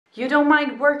You don't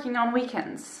mind working on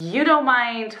weekends. You don't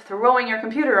mind throwing your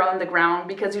computer on the ground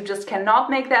because you just cannot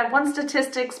make that one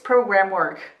statistics program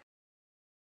work.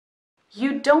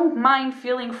 You don't mind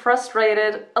feeling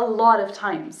frustrated a lot of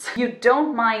times. You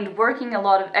don't mind working a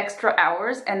lot of extra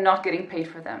hours and not getting paid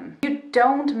for them. You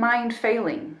don't mind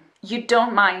failing. You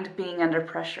don't mind being under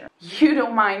pressure. You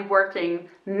don't mind working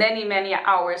many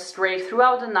hours straight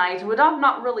throughout the night without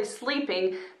not really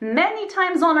sleeping, many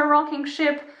times on a rocking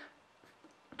ship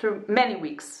for many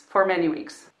weeks.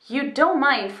 You don't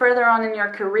mind further on in your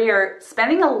career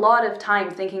spending a lot of time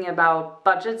thinking about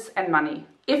budgets and money.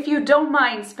 If you don't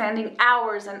mind spending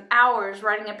hours and hours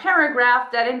writing a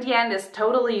paragraph that in the end is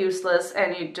totally useless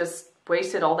and you just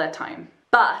wasted all that time.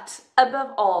 But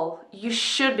above all, you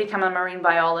should become a marine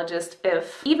biologist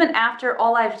if, even after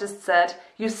all I've just said,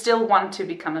 you still want to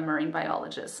become a marine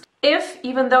biologist. If,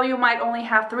 even though you might only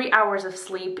have 3 hours of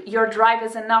sleep, your drive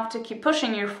is enough to keep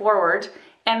pushing you forward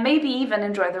and maybe even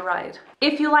enjoy the ride.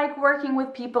 If you like working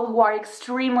with people who are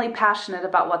extremely passionate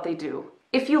about what they do.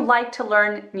 If you like to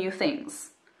learn new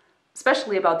things,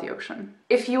 especially about the ocean.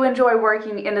 If you enjoy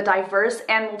working in a diverse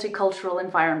and multicultural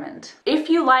environment.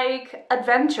 If you like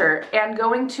adventure and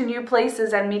going to new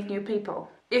places and meet new people.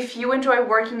 If you enjoy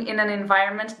working in an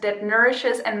environment that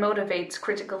nourishes and motivates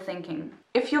critical thinking.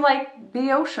 If you like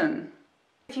the ocean.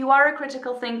 If you are a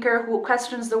critical thinker who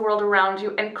questions the world around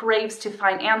you and craves to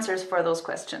find answers for those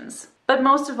questions. But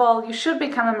most of all, you should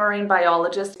become a marine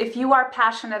biologist if you are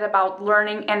passionate about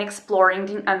learning and exploring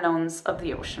the unknowns of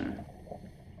the ocean.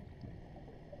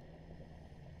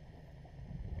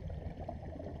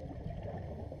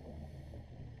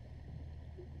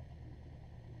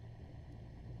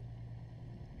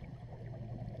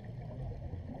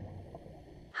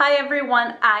 Hi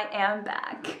everyone, I am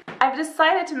back. I've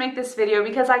decided to make this video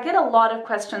because I get a lot of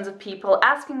questions of people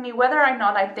asking me whether or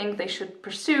not I think they should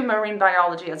pursue marine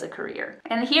biology as a career.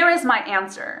 And here is my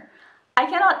answer. I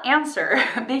cannot answer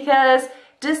because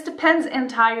this depends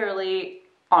entirely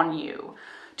on you.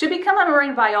 To become a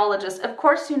marine biologist, of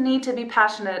course you need to be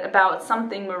passionate about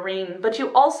something marine, but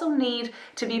you also need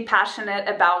to be passionate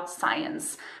about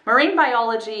science. Marine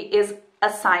biology is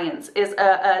a science, is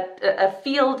a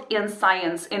field in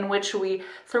science in which we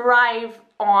thrive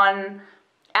on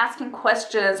asking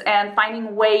questions and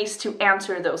finding ways to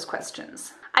answer those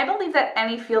questions. I believe that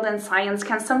any field in science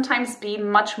can sometimes be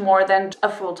much more than a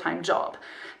full-time job.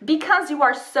 Because you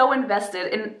are so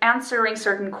invested in answering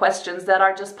certain questions that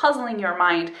are just puzzling your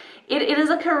mind, it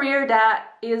is a career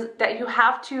that you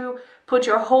have to put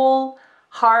your whole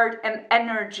heart and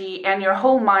energy and your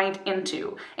whole mind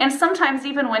into. And sometimes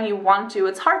even when you want to,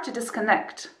 it's hard to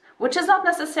disconnect, which is not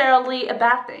necessarily a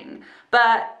bad thing,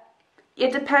 but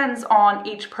it depends on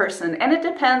each person, and it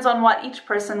depends on what each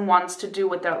person wants to do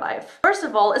with their life. First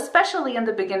of all, especially in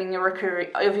the beginning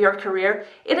of your career,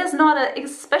 it is not an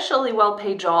especially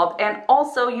well-paid job, and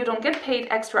also you don't get paid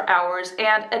extra hours,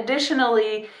 and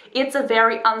additionally, it's a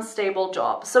very unstable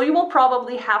job. So you will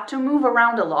probably have to move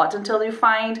around a lot until you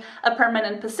find a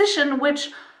permanent position,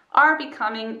 which are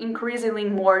becoming increasingly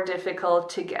more difficult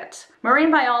to get.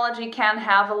 Marine biology can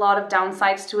have a lot of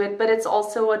downsides to it, but it's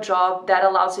also a job that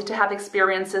allows you to have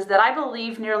experiences that I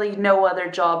believe nearly no other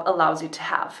job allows you to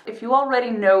have. If you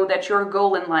already know that your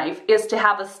goal in life is to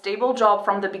have a stable job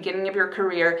from the beginning of your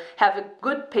career, have a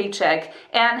good paycheck,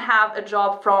 and have a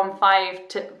job from 9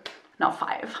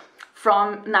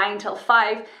 till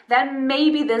 5, then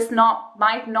maybe this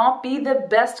might not be the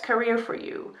best career for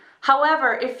you.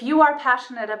 However, if you are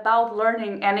passionate about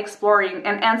learning and exploring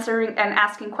and answering and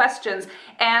asking questions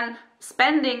and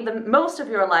spending the most of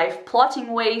your life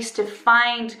plotting ways to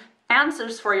find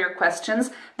answers for your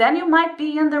questions, then you might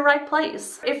be in the right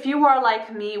place. If you are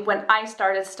like me when I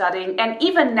started studying, and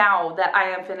even now that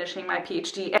I am finishing my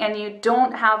PhD, and you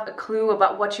don't have a clue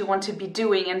about what you want to be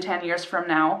doing in 10 years from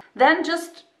now, then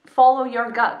just follow your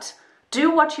gut.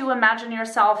 Do what you imagine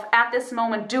yourself at this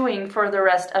moment doing for the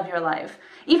rest of your life.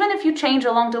 Even if you change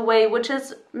along the way, which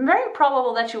is very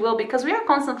probable that you will because we are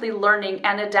constantly learning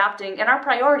and adapting and our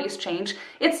priorities change,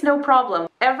 it's no problem.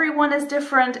 Everyone is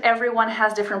different, everyone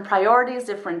has different priorities,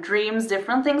 different dreams,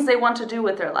 different things they want to do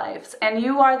with their lives. And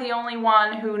you are the only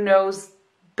one who knows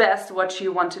best what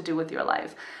you want to do with your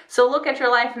life. So look at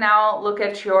your life now, look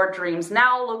at your dreams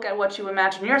now, look at what you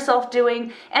imagine yourself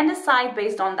doing, and decide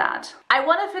based on that. I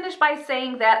want to finish by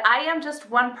saying that I am just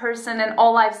one person and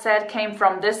all I've said came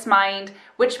from this mind,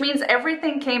 which means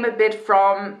everything came a bit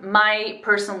from my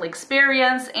personal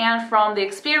experience and from the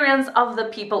experience of the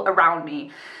people around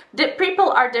me.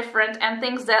 People are different, and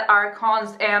things that are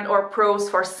cons and or pros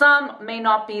for some may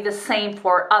not be the same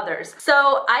for others.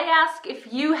 So I ask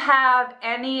if you have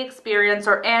any experience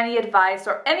or any advice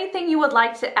or anything you would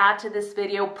like to add to this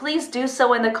video, please do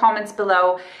so in the comments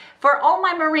below. For all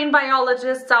my marine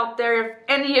biologists out there, if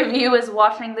any of you is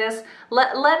watching this,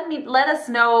 let us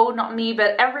know, not me,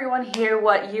 but everyone here,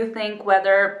 what you think,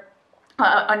 whether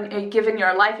given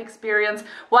your life experience,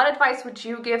 what advice would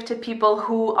you give to people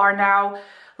who are now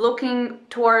looking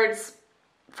towards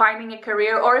finding a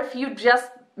career, or if you just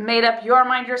made up your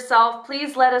mind yourself,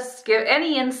 please let us give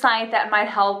any insight that might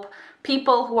help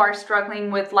people who are struggling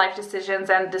with life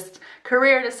decisions and just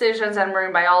career decisions and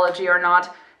marine biology or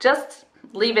not. Just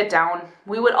leave it down.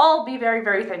 We would all be very,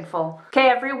 very thankful. Okay,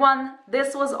 everyone,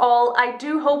 this was all. I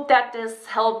do hope that this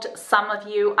helped some of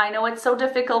you. I know it's so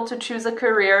difficult to choose a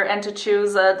career and to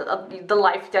choose the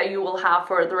life that you will have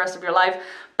for the rest of your life,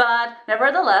 but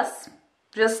nevertheless,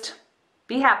 just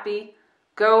be happy,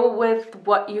 go with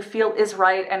what you feel is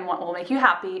right and what will make you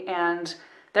happy, and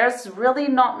there's really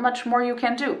not much more you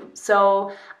can do.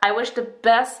 So I wish the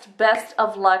best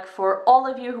of luck for all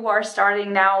of you who are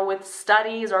starting now with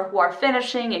studies or who are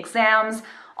finishing exams,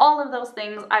 all of those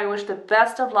things. I wish the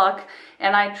best of luck,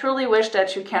 and I truly wish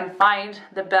that you can find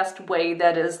the best way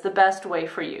that is the best way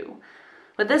for you.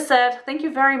 With this said, thank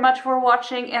you very much for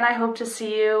watching, and I hope to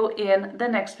see you in the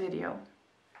next video.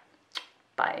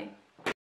 Bye.